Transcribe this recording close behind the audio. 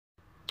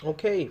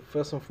Okay,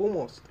 first and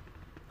foremost,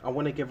 I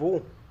want to give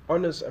all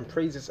honors and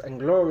praises and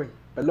glory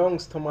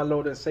belongs to my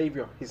Lord and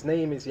Savior. His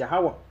name is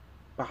Yahweh,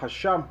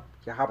 Bahasham,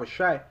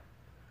 Yahawashi,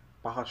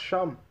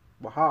 Bahasham,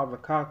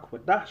 Waharakak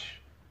Wadash.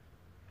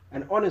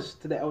 And honors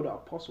to the elder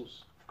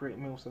apostles of great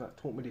mills that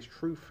taught me this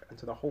truth, and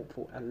to the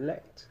hopeful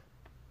elect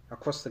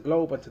across the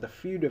globe, and to the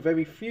few, the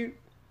very few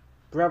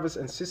brothers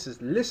and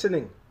sisters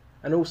listening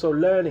and also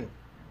learning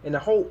in the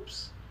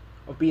hopes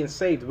of being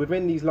saved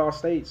within these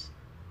last days.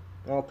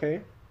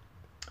 Okay,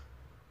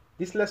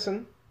 this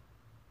lesson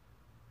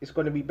is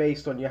going to be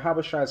based on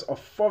Yahushai's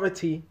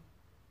authority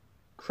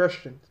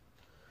questioned.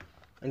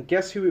 And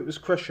guess who it was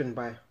questioned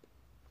by?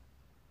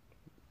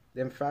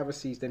 Them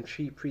Pharisees, them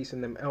chief priests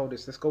and them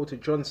elders. Let's go to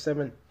John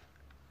 7.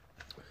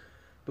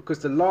 Because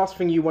the last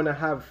thing you want to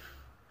have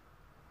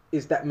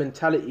is that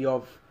mentality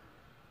of,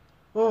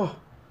 oh,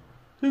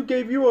 who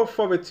gave you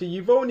authority?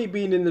 You've only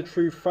been in the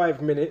truth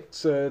 5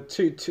 minutes,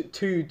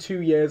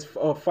 2 years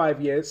or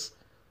 5 years.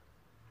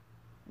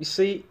 You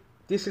see,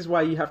 this is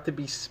why you have to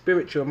be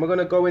spiritual. And we're going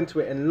to go into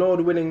it, and Lord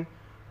willing,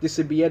 this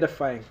will be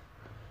edifying.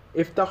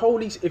 If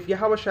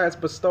Yahushua has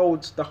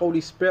bestowed the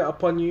Holy Spirit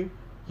upon you,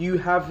 you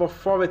have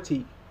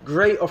authority,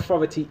 great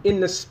authority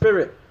in the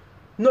spirit,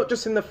 not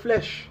just in the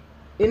flesh,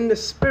 in the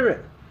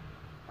spirit.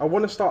 I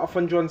want to start off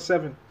on John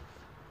 7.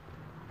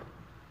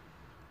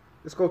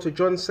 Let's go to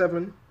John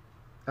 7,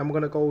 and we're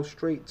going to go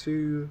straight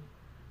to,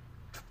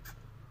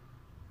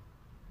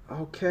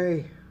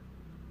 okay,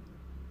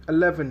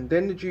 11.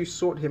 Then the Jews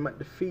sought him at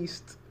the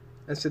feast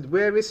and said,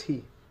 "Where is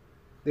he?"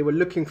 They were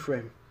looking for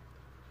him.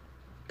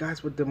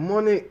 Guys were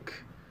demonic.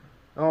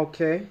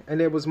 Okay, and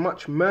there was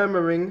much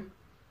murmuring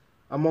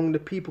among the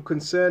people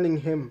concerning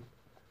him.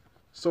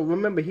 So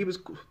remember,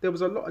 there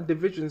was a lot of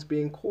divisions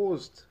being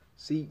caused.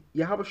 See,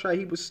 Yahushua,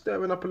 he was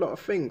stirring up a lot of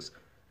things,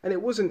 and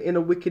it wasn't in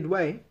a wicked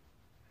way.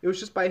 It was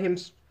just by him,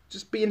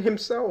 just being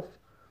himself.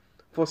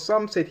 For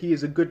some said he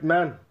is a good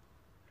man,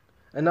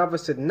 and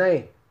others said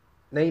nay.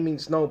 Nay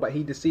means no, but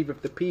he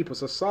deceiveth the people.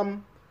 So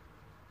some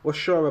were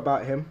sure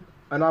about him,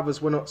 and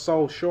others were not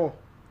so sure.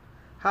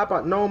 How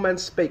about no man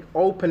spake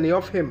openly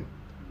of him?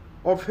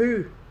 Of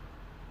who?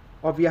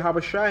 Of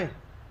Yahawashi.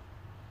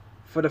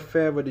 For the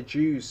fear of the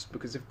Jews,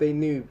 because if they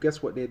knew,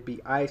 guess what? They'd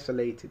be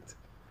isolated,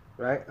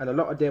 right? And a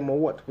lot of them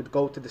would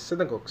go to the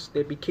synagogues.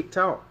 They'd be kicked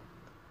out,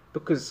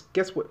 because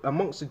guess what?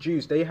 Amongst the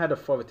Jews, they had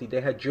authority.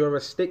 They had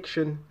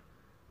jurisdiction.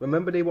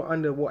 Remember, they were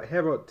under what?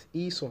 Herod,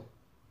 Esau.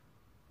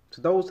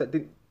 So those that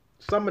didn't,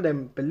 some of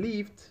them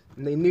believed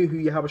and they knew who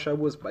Yahushua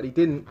was, but they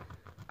didn't,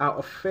 out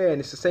of fear. And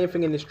it's the same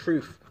thing in this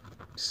truth.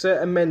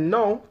 Certain men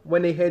know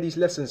when they hear these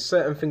lessons,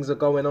 certain things are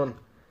going on,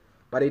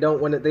 but they don't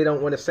want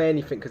to say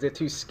anything because they're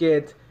too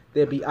scared.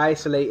 They'll be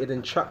isolated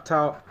and chucked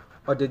out,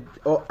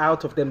 or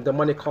out of them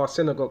demonic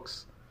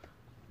synagogues.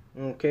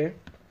 Okay.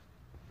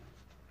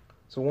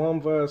 So 1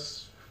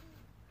 verse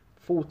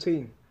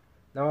 14.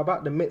 Now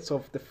about the midst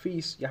of the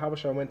feast,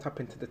 Yahushua went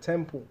up into the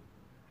temple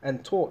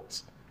and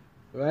taught,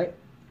 right?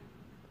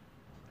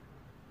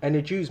 And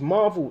the Jews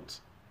marveled.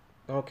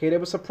 Okay, they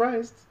were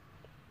surprised,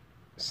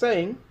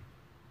 saying,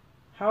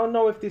 "How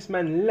knoweth this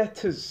man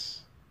letters?"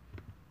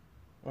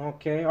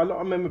 Okay, a lot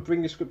of men will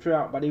bring the scripture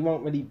out, but they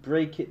won't really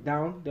break it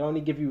down. They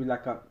only give you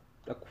like a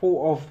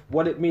quote of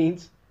what it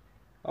means.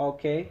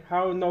 Okay,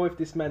 how knoweth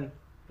this man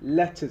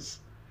letters,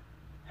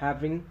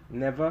 having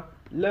never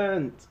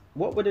learned?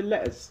 What were the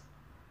letters?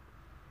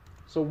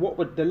 So what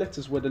were the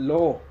letters? Were the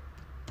law.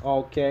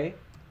 Okay,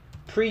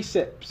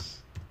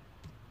 precepts.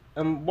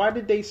 And why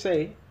did they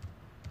say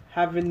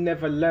having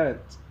never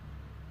learnt?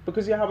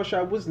 Because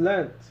Yahushua was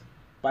learnt,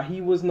 but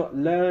he was not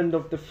learned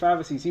of the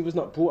Pharisees. He was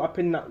not brought up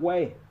in that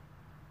way.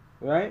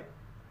 Right?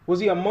 Was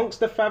he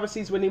amongst the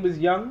Pharisees when he was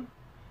young?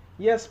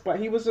 Yes, but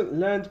he wasn't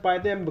learned by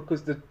them,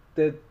 because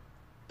the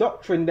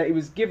doctrine that he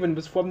was given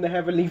was from the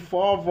Heavenly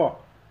Father.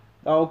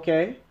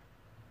 Okay?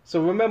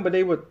 So remember,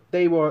 they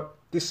were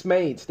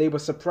dismayed. They were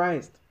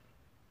surprised.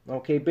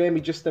 Okay, bear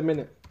me just a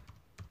minute.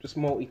 Just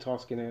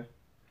multitasking here.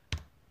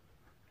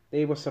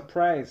 They were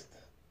surprised.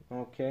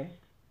 Okay?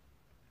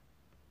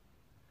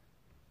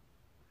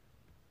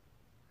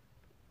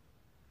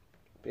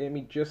 Bear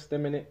me just a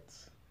minute.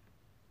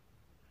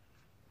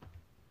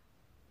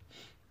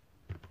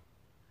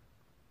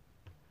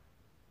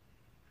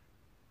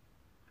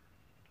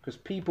 Because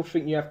people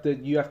think you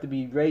have to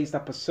be raised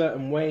up a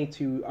certain way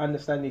to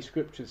understand these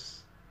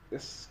scriptures.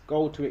 Let's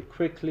go to it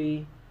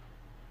quickly.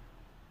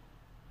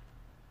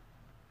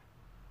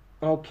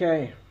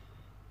 Okay.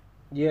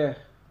 Yeah.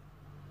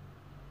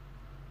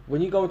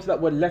 When you go into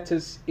that word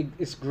letters,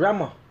 it's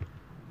grammar.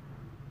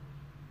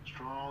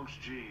 Strong's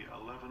G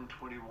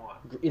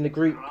 1121. In the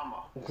Greek.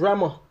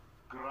 Grammar.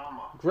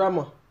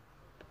 Grammar.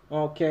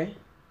 Okay.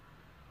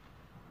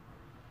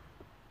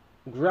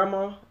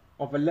 Grammar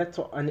of a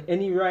letter and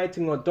any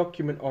writing or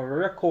document or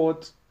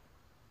record.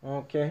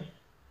 Okay.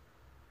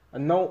 A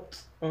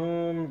note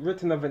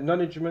written of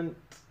acknowledgement.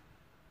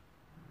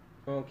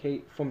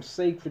 Okay, from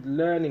sacred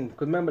learning.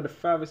 Because remember, the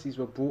Pharisees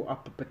were brought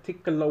up a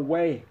particular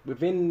way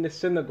within the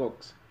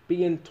synagogues,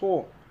 being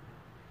taught.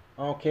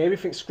 Okay,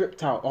 everything's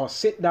script out. Or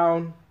sit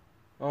down,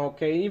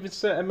 Okay, even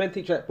certain men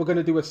teach that we're going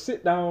to do a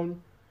sit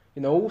down,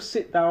 all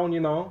sit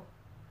down,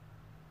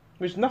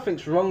 which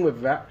nothing's wrong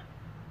with that.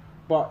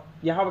 But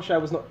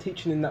Yahawashi was not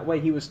teaching in that way.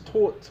 He was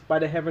taught by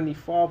the Heavenly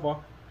Father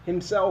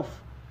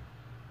himself.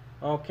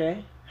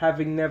 Okay,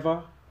 having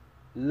never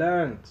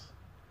learned.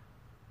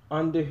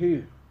 Under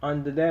who?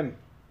 Under them.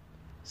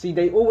 See,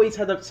 they always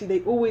had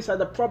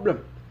a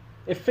problem.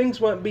 If things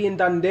weren't being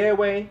done their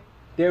way,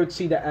 they would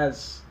see that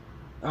as,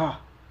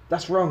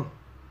 that's wrong.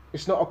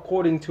 It's not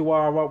according to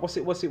our what's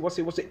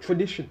it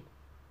tradition.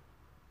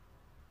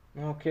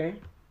 Okay,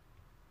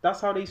 that's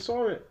how they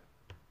saw it.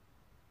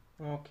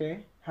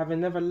 Okay,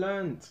 having never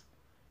learned,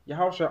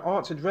 Yahushua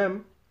answered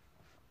them,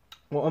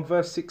 on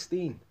verse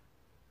 16,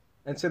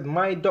 and said,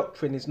 "My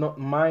doctrine is not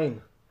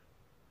mine,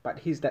 but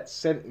His that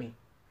sent me."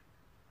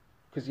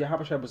 Because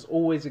Yahushua was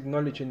always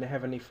acknowledging the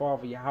Heavenly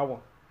Father, Yahweh.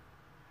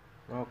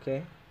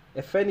 Okay,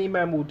 if any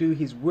man will do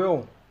His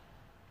will,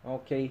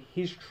 okay,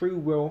 His true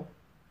will.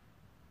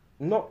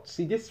 Not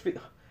see this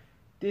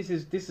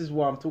is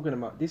what I'm talking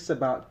about. This is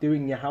about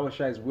doing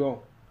Yahawashi's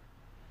will.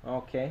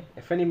 Okay,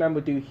 if any man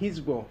will do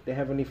His will, the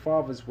Heavenly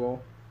Father's will,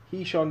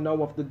 he shall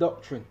know of the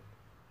doctrine.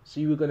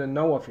 So you were going to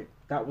know of it.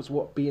 That was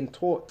what being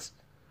taught.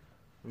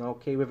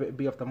 Okay, whether it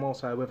be of the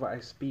Most High, whether I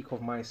speak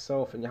of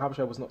myself, and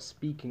Yahawashi was not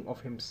speaking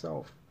of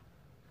himself.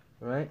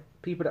 Right?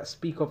 People that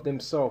speak of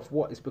themselves,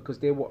 what is because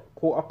they were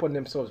caught up on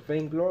themselves,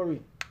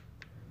 vainglory.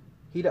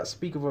 He that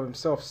speaketh of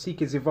himself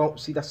seeketh his own.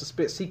 See, that's the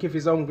spirit. Seeketh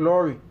his own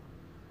glory.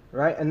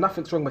 Right? And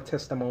nothing's wrong with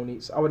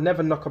testimonies. I would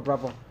never knock a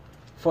brother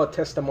for a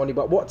testimony.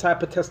 But what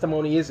type of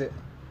testimony is it?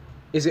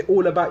 Is it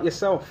all about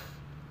yourself?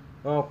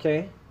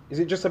 Okay. Is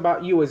it just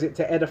about you? Or is it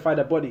to edify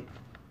the body?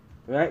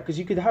 Right? Because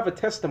you could have a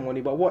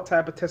testimony, but what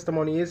type of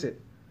testimony is it?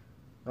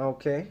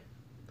 Okay.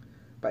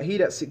 But he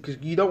that because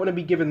you don't want to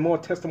be given more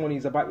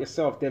testimonies about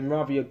yourself than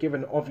rather you're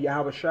given of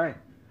Yahawashi.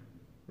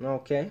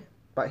 Okay.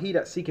 But he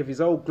that seeketh his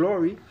own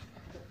glory,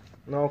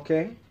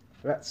 okay,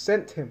 that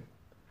sent him.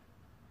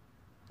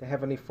 The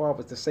Heavenly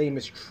Father, the same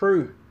is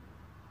true.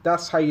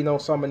 That's how you know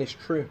someone is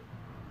true.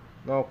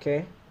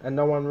 Okay? And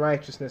no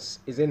unrighteousness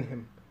is in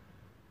him.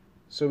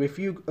 So if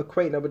you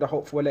acquaint them with the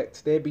hopeful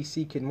elect, they be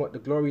seeking what? The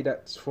glory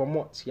that's from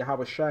what?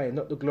 Yahawashi,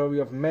 not the glory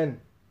of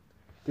men.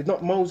 Did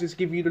not Moses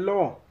give you the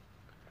law?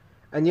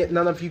 And yet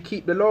none of you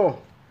keep the law.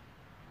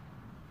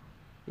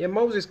 Yeah,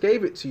 Moses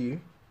gave it to you,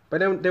 but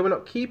they were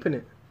not keeping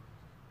it.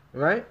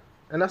 Right?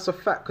 And that's a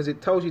fact, because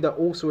it tells you that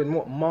also in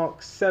what?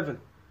 Mark 7.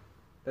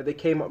 That they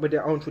came up with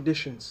their own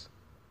traditions.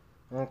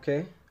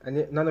 Okay? And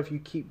yet none of you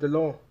keep the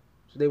law.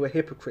 So they were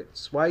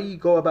hypocrites. Why you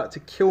go about to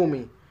kill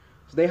me?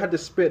 So they had the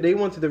spirit. They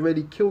wanted to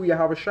really kill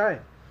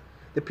Yahawashi.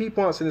 The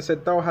people answered and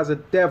said, "Thou has a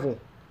devil."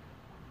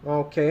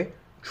 Okay?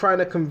 Trying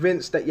to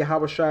convince that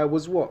Yahawashi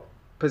was what?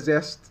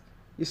 Possessed.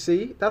 You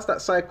see? That's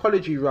that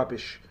psychology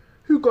rubbish.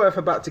 Who goeth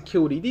about to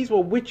kill thee? These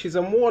were witches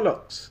and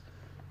warlocks.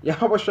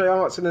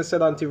 Yahawashi answered and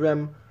said unto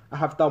them, "I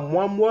have done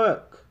one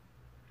work,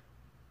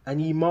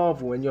 and ye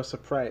marvel and you're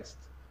surprised."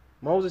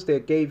 Moses there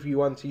gave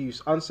you unto you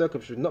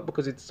uncircumcision, not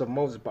because it is of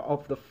Moses, but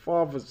of the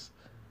fathers.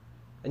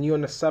 And you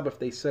on the Sabbath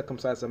day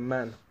circumcise a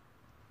man.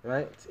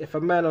 Right? If a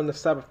man on the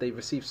Sabbath day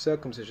receives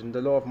circumcision,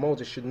 the law of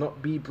Moses should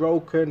not be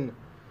broken.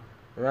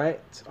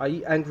 Right? Are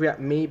ye angry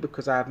at me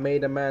because I have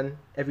made a man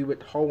every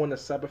whit whole on the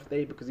Sabbath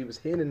day, because he was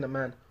healing the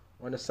man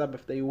on the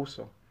Sabbath day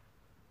also?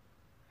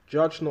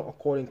 Judge not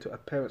according to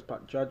appearance,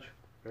 but judge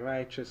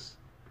righteous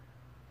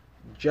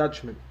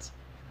judgment.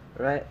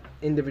 Right?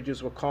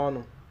 Individuals were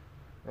carnal.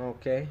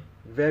 Okay?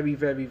 Very,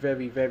 very,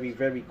 very, very,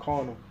 very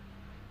carnal.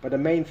 But the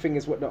main thing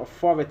is what? The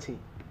authority.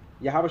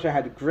 Yahawashi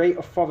had great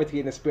authority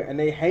in the spirit, and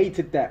they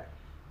hated that.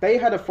 They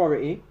had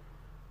authority,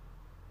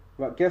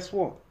 but guess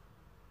what?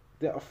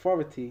 Their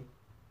authority,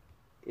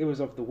 it was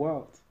of the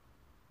world.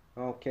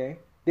 Okay?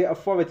 Their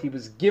authority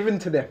was given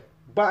to them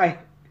by,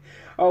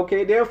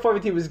 their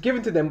authority was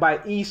given to them by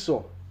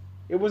Esau.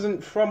 It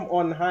wasn't from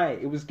on high.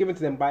 It was given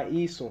to them by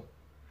Esau.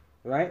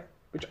 Right?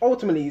 Which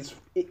ultimately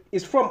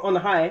is from on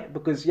high,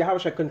 because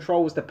Yahawashi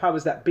controls the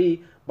powers that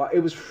be, but it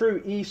was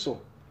through Esau.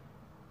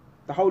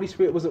 The Holy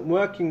Spirit wasn't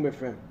working with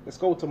him. Let's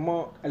go to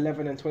Mark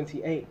 11 and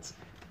 28.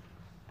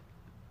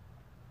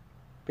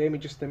 Bear me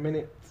just a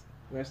minute.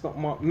 No, it's not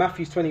Mark.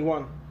 Matthew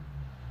 21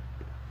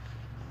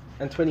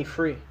 and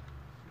 23.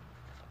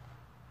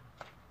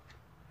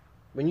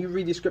 When you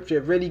read the scripture,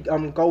 it really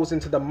goes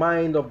into the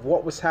mind of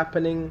what was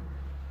happening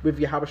with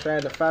Yahawashi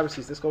and the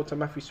Pharisees. Let's go to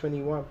Matthew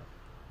 21.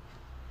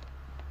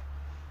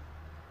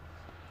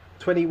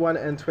 21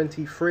 and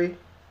 23.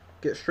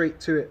 Get straight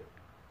to it.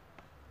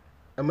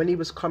 And when he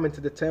was coming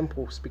to the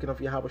temple, speaking of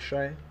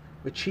Yahawashi,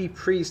 the chief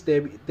priests,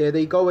 there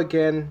they go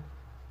again.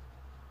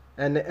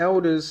 And the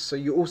elders, so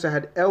you also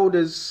had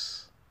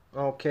elders,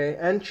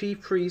 and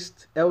chief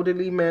priests,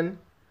 elderly men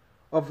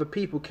of the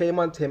people came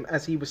unto him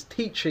as he was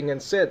teaching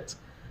and said,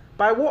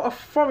 "By what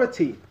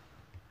authority?"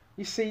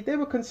 You see, they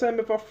were concerned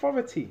with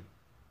authority.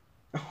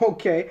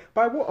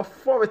 By what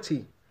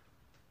authority?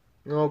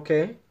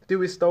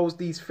 Doest thou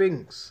these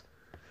things?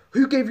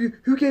 Who gave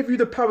you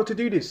the power to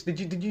do this?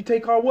 Did you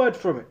take our word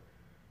from it?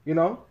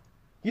 You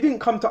didn't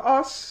come to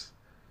us.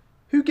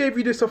 Who gave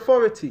you this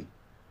authority?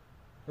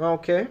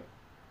 Okay.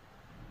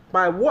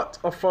 By what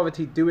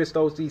authority doest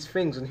thou these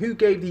things? And who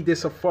gave thee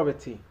this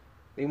authority?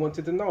 They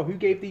wanted to know. Who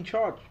gave thee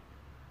charge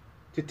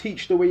to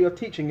teach the way you're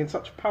teaching in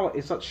such power,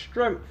 in such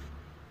strength?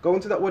 Go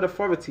into that word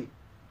authority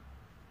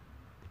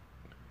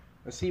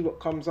and see what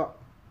comes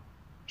up.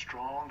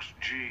 Strong's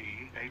G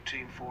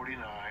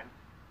 1849.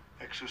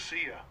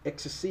 Exousia.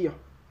 Exousia.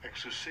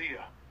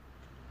 Exousia.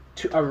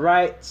 To a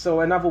right.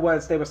 So in other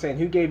words, they were saying,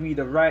 who gave you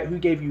the right? Who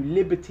gave you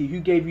liberty? Who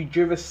gave you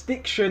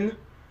jurisdiction?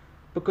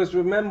 Because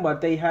remember,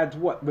 they had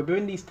what?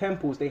 Within these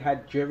temples, they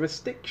had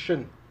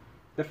jurisdiction.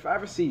 The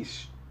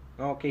Pharisees.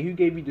 Okay, who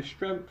gave you the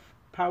strength,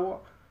 power,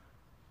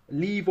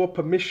 leave or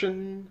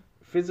permission,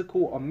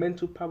 physical or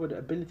mental power, the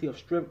ability of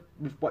strength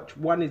with what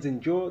one is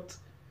endured,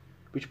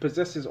 which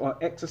possesses or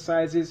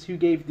exercises? Who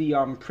gave the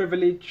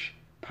privilege,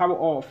 power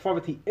or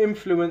authority,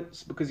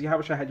 influence? Because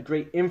Yahawashi had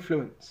great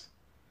influence.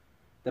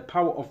 The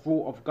power of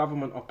rule of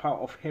government or power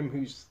of him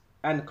whose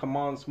and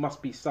commands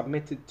must be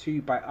submitted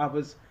to by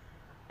others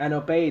and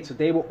obeyed. So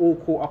they were all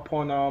caught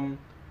upon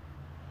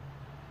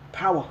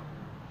power.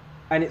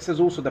 And it says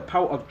also the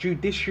power of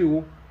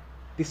judicial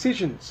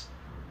decisions.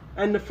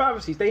 And the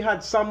Pharisees, they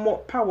had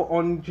somewhat power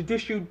on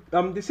judicial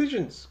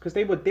decisions, because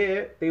they were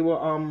there, they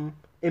were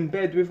in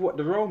bed with what?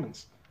 The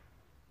Romans.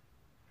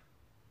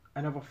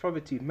 And of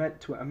authority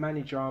meant to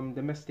manage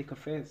domestic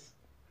affairs.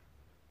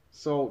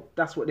 So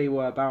that's what they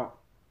were about.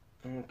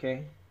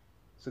 Okay.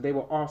 So they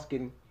were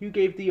asking, who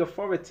gave the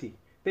authority?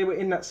 They were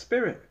in that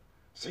spirit.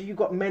 So you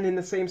got men in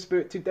the same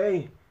spirit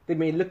today. They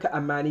may look at a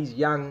man, he's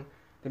young.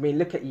 They may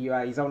look at you,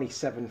 he's only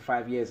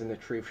 5 years in the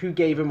truth. Who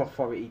gave him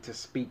authority to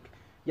speak?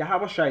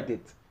 Yahawashi did.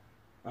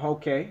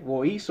 Okay,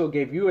 well Esau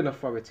gave you an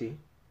authority.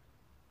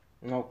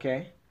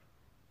 Okay.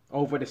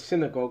 Over the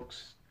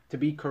synagogues to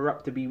be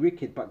corrupt, to be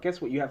wicked. But guess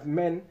what? You have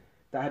men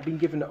that have been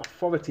given the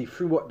authority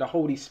through what? The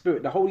Holy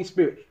Spirit. The Holy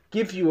Spirit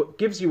gives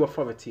you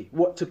authority.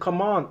 What? To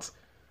command.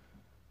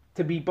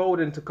 To be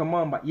bold and to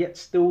command, but yet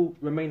still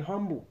remain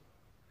humble.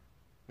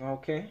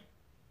 Okay.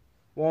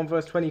 1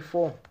 verse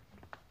 24.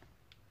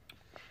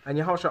 And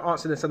Yahawashi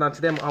answered and said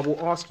unto them, I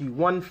will ask you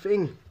one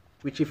thing,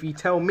 which if ye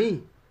tell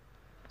me.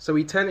 So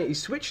he turned it, he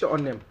switched it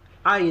on them.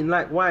 I in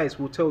likewise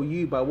will tell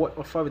you by what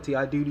authority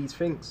I do these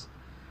things.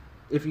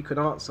 If you can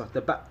answer.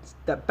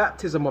 That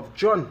baptism of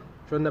John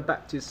the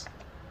Baptist,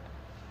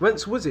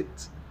 whence was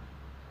it?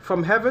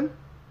 From heaven?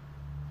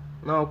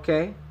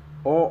 Okay.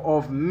 Or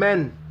of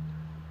men?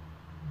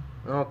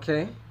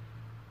 Okay.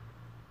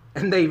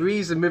 And they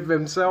reason with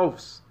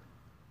themselves.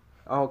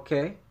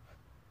 Okay.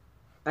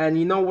 And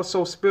you know what's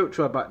so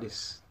spiritual about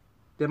this?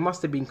 There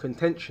must have been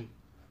contention.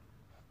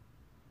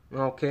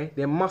 Okay.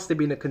 There must have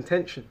been a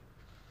contention.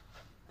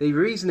 They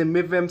reasoning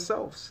with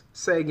themselves,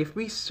 saying, if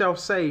we shall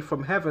say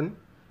from heaven,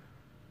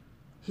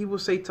 he will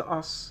say to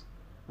us,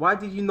 why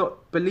did you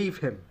not believe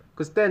him?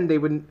 Because then they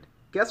wouldn't.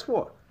 Guess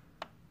what?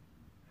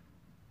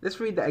 Let's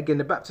read that again.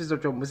 The baptism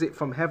of John, was it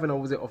from heaven or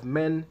was it of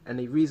men? And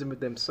they reasoned with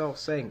themselves,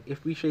 saying,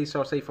 if we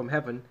shall say from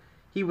heaven,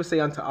 he will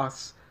say unto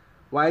us,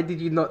 why did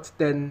you not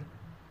then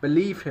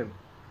believe him?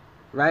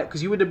 Right?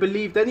 Because you would have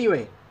believed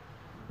anyway.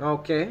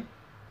 Okay.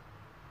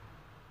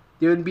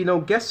 There would be no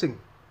guessing.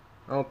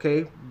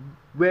 Okay.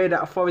 Where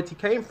that authority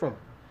came from.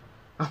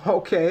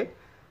 Okay.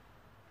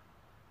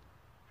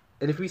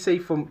 And if we say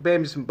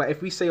but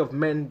if we say of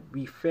men,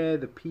 we fear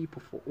the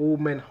people, for all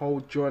men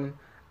hold John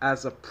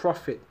as a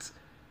prophet.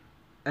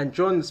 And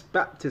John's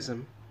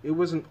baptism, it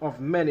wasn't of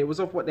men, it was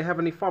of what? The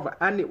Heavenly Father.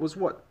 And it was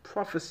what?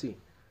 Prophecy.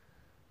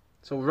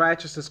 So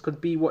righteousness could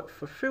be what?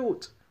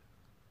 Fulfilled.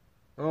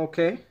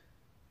 Okay.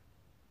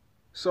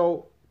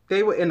 So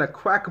they were in a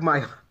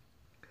quagmire.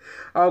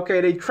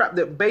 Okay, they trapped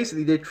it.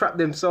 Basically, they trapped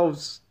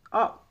themselves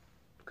up.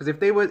 Because if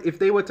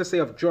they were to say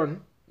of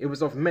John, it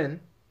was of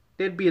men,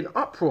 there'd be an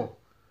uproar.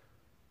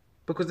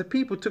 Because the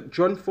people took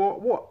John for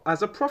what?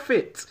 As a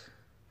prophet.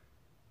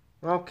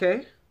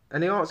 Okay.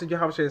 And they answered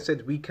Yahawashi and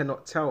said, we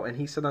cannot tell. And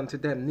he said unto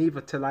them,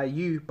 neither tell I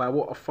you by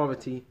what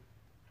authority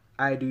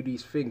I do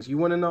these things. You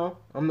want to know?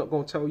 I'm not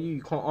going to tell you.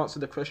 You can't answer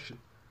the question.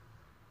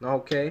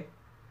 Okay.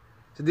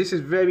 So this is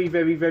very,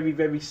 very, very,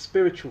 very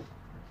spiritual.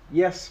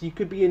 Yes, you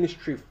could be in this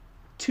truth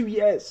 2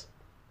 years,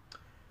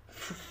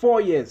 4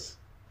 years,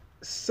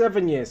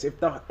 7 years. If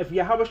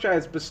Yahawashi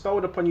has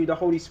bestowed upon you the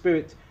Holy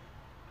Spirit,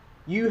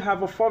 you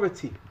have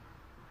authority.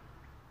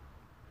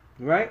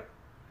 Right?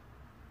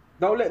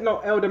 Don't let no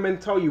elder men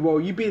tell you, well,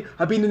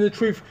 I've been in the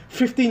truth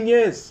 15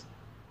 years.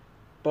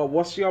 But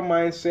what's your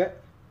mindset?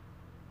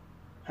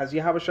 Has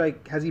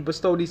he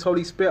bestowed his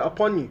Holy Spirit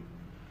upon you?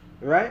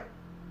 Right?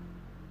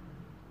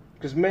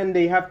 Because men,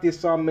 they have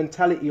this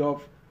mentality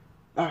of,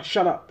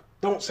 shut up,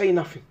 don't say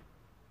nothing.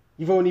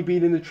 You've only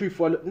been in the truth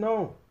for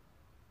no.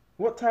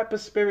 What type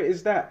of spirit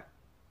is that?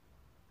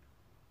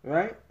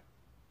 Right?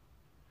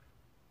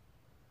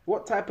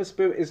 What type of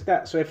spirit is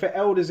that? So if an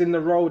elder's in the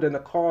road and a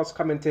car's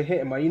coming to hit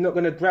him, are you not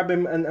going to grab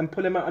him and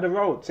pull him out of the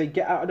road? Say,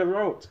 get out of the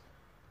road.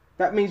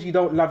 That means you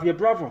don't love your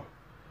brother.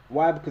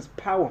 Why? Because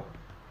power.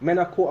 Men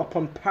are caught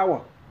upon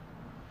power.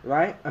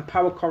 Right? And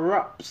power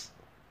corrupts.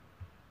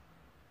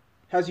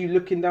 has you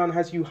looking down,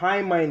 has you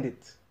high-minded.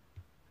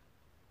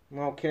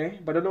 Okay,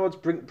 but the Lord's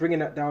bringing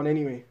that down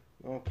anyway.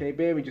 Okay,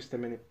 bear with me just a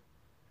minute.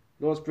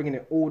 Lord's bringing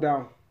it all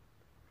down.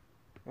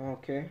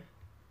 Okay.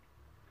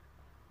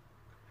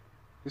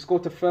 Let's go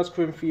to 1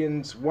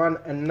 Corinthians 1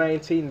 and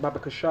 19. Baba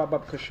Kasha,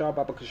 Baba Kasha,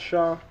 Baba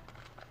Kasha.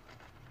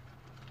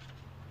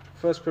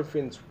 1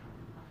 Corinthians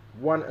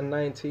 1 and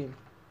 19.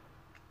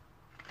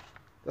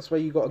 That's why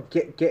you got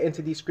to get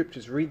into these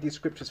scriptures. Read these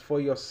scriptures for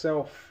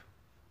yourself.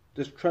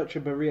 This church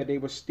of Berea, they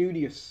were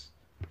studious.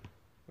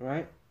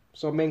 Right?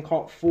 So men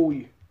can't fool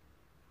you.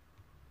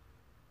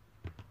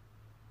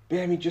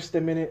 Bear me just a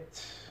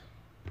minute.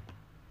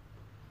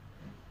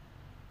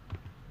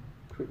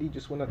 Quickly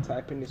just want to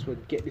type in this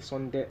word. Get this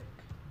on deck.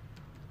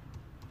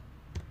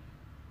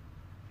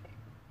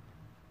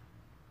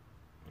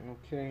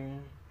 Okay.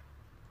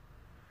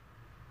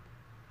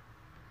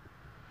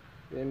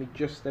 Bear me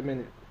just a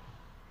minute.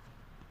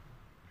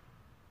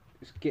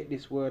 Just get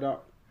this word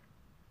up.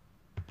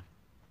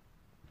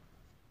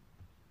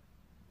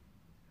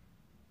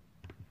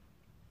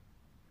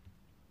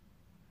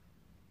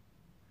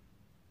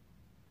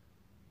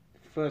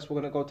 First,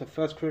 we're going to go to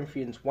 1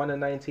 Corinthians 1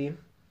 and 19.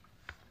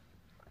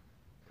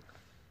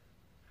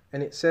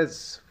 And it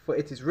says, for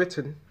it is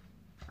written,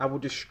 I will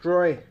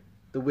destroy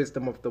the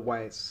wisdom of the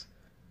wise.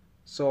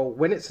 So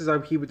when it says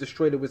he will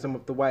destroy the wisdom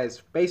of the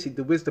wise, basically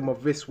the wisdom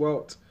of this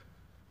world.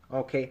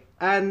 Okay.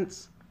 And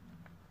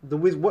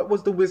what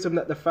was the wisdom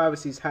that the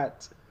Pharisees had?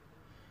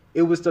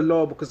 It was the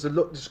law, because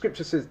the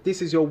scripture says,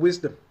 this is your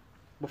wisdom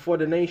before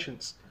the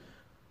nations.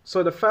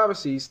 So the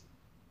Pharisees,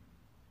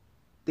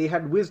 they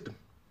had wisdom.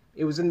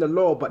 It was in the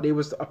law, but they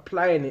was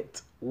applying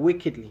it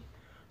wickedly.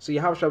 So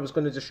Yahawashi was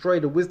going to destroy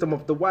the wisdom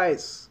of the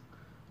wise.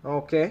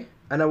 Okay.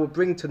 And I will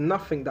bring to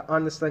nothing the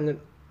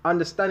understanding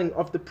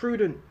of the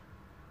prudent.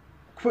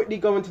 Quickly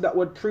go into that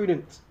word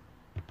prudent.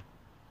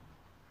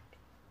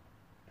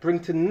 Bring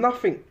to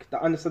nothing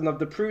the understanding of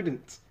the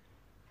prudent.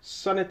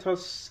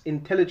 Sonitos,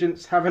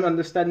 intelligence, having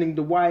understanding,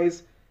 the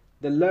wise,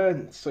 the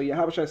learned. So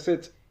Yahawashi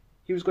said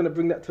he was going to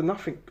bring that to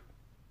nothing.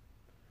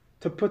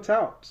 To put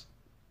out.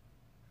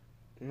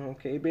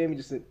 Okay, baby,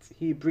 just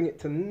he bring it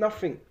to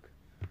nothing.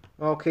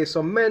 Okay,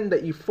 so men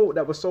that you thought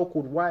that were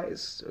so-called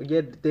wise,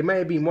 yeah, they may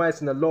have been wise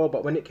in the law,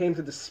 but when it came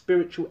to the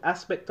spiritual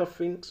aspect of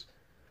things,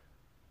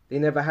 they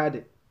never had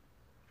it.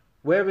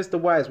 Where is the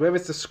wise? Where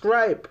is the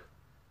scribe?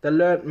 The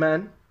learnt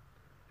man?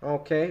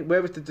 Okay,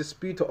 where is the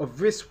disputer of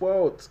this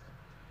world?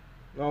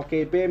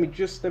 Okay, bear me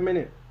just a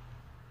minute.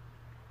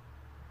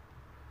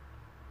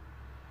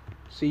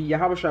 See,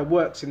 Yahawashi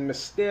works in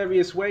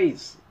mysterious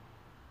ways.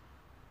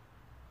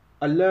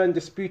 A learned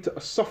disputer,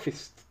 a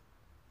sophist.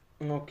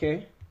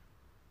 Okay.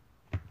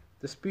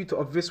 Disputer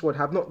of this world,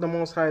 have not the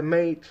Most High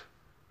made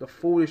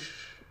foolish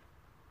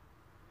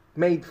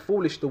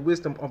the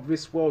wisdom of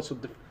this world. So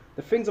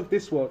the things of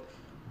this world,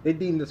 they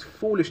deem as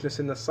foolishness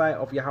in the sight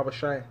of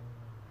Yahawashi.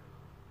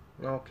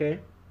 Okay.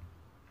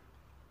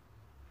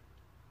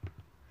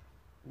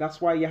 That's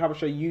why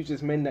Yahawashi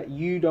uses men that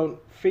you don't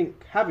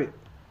think have it,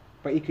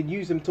 but he can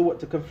use them to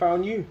what? To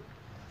confound you.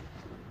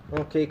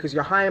 Okay, because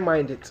you're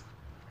high-minded.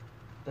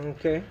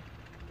 Okay.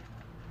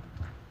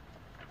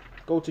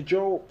 Go to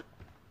Job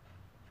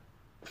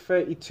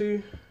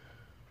 32.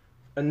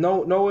 And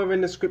nowhere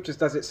in the scriptures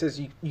does it says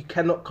you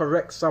cannot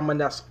correct someone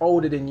that's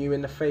older than you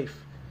in the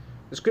faith.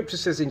 The scripture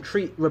says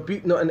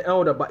rebuke not an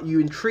elder, but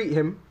you entreat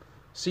him.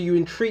 So you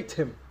entreat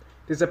him.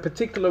 There's a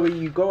particular way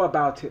you go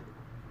about it.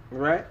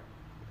 Right?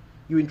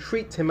 You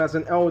entreat him as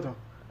an elder.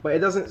 But it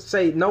doesn't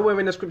say, nowhere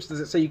in the scriptures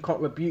does it say you can't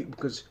rebuke,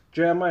 because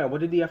Jeremiah,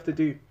 what did he have to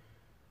do?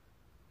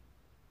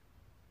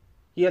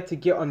 He had to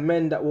get on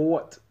men that were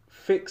what?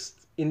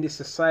 Fixed in this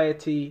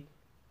society,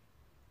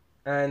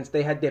 and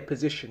they had their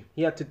position.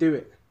 He had to do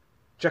it.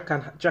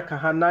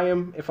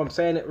 Jekahanayim, if I'm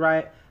saying it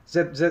right.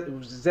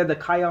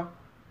 Zedekiah,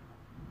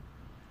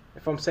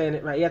 if I'm saying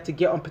it right. He had to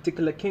get on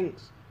particular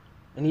kings.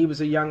 And he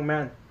was a young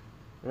man.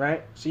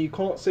 Right? So you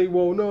can't say,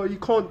 well, no, you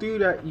can't do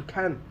that. You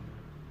can.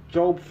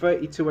 Job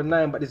 32 and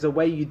 9, but there's a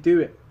way you do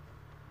it.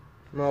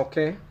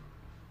 Okay?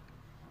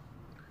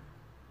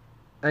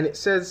 And it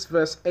says,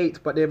 verse 8,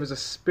 but there is a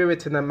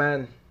spirit in a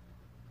man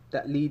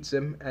that leads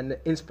him, and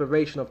the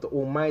inspiration of the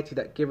Almighty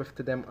that giveth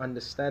to them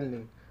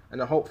understanding.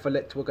 And I hope for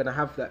elect we're going to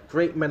have that.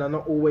 Great men are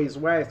not always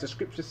wise. The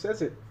scripture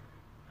says it.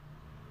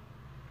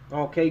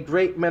 Okay,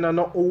 great men are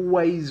not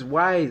always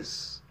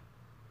wise.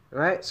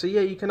 Right? So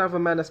yeah, you can have a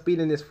man that's been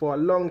in this for a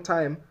long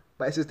time,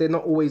 but it says they're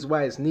not always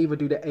wise. Neither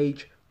do the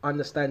age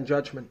understand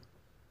judgment.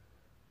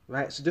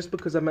 Right? So just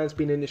because a man's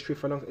been in this tree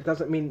for long, it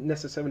doesn't mean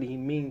necessarily he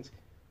means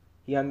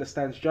he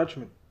understands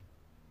judgment.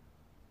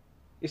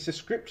 It's the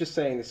scripture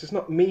saying this. It's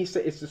not me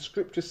saying, it's the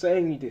scripture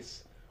saying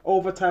this.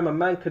 Over time, a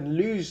man can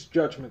lose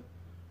judgment.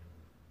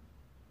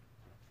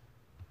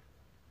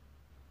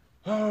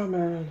 Oh,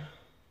 man.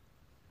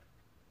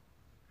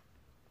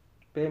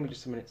 Bear me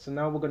just a minute. So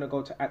now we're going to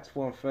go to Acts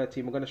 4 and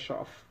 13. We're going to shut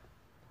off.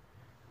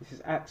 This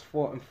is Acts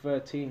 4 and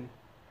 13.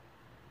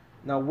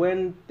 Now,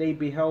 when they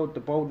beheld the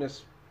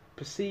boldness,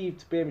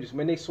 perceived, bear me just,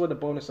 when they saw the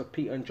boldness of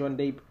Peter and John,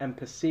 and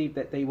perceived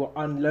that they were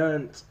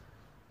unlearned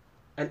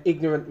and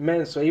ignorant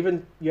men. So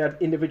even you had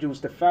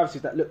individuals, the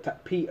Pharisees, that looked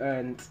at Peter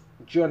and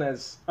John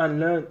as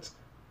unlearnt.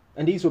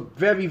 And these were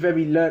very,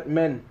 very learnt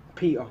men.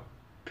 Peter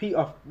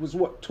was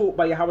what taught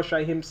by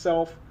Yahawashi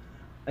himself.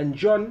 And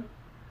John,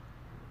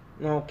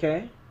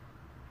 okay,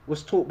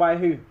 was taught by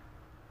who?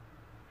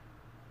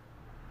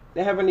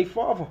 The Heavenly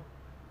Father.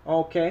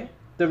 Okay,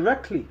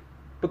 directly.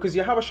 Because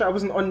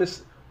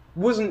Yahawashi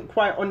wasn't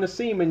quite on the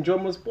scene when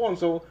John was born.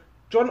 So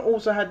John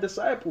also had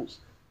disciples.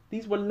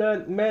 These were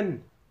learnt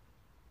men.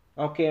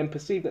 Okay, and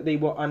perceived that they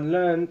were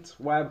unlearned.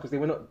 Why? Because they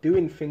were not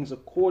doing things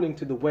according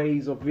to the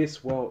ways of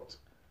this world.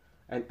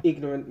 And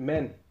ignorant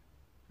men.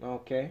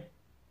 Okay.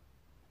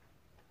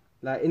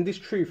 Like in this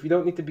truth, you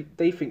don't need to be.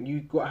 They think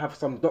you got to have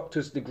some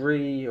doctor's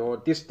degree or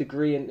this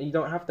degree, and you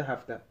don't have to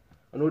have that.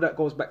 And all that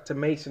goes back to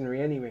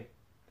masonry anyway.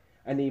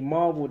 And they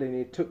marveled and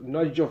they took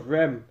knowledge of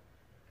Rem.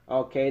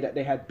 Okay, that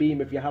they had been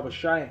with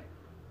Yahawashi.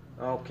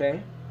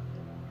 Okay.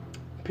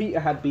 Peter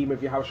had been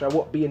with Yahawashi.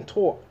 What being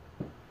taught?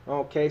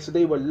 Okay, so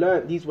they were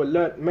learnt. These were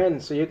learnt men.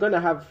 So you're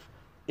gonna have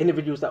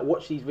individuals that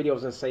watch these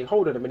videos and say,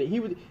 "Hold on a minute.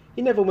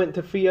 He never went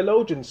to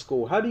theologian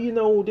school. How do you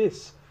know all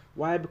this?"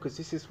 Why? Because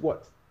this is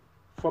what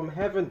from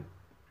heaven.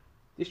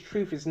 This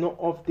truth is not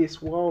of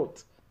this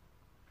world.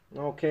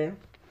 Okay,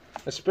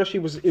 especially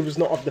it was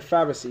not of the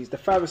Pharisees. The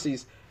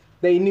Pharisees,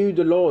 they knew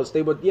the laws.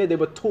 They were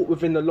taught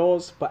within the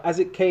laws. But as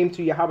it came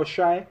to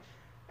Yahawashi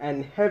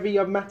and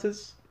heavier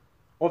matters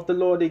of the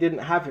law, they didn't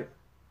have it.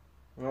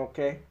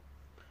 Okay.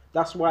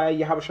 That's why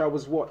Yahawashi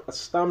was what? A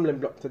stumbling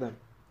block to them.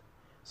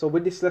 So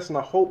with this lesson,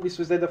 I hope this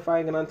was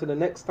edifying, and until the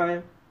next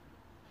time,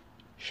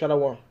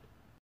 Shalom.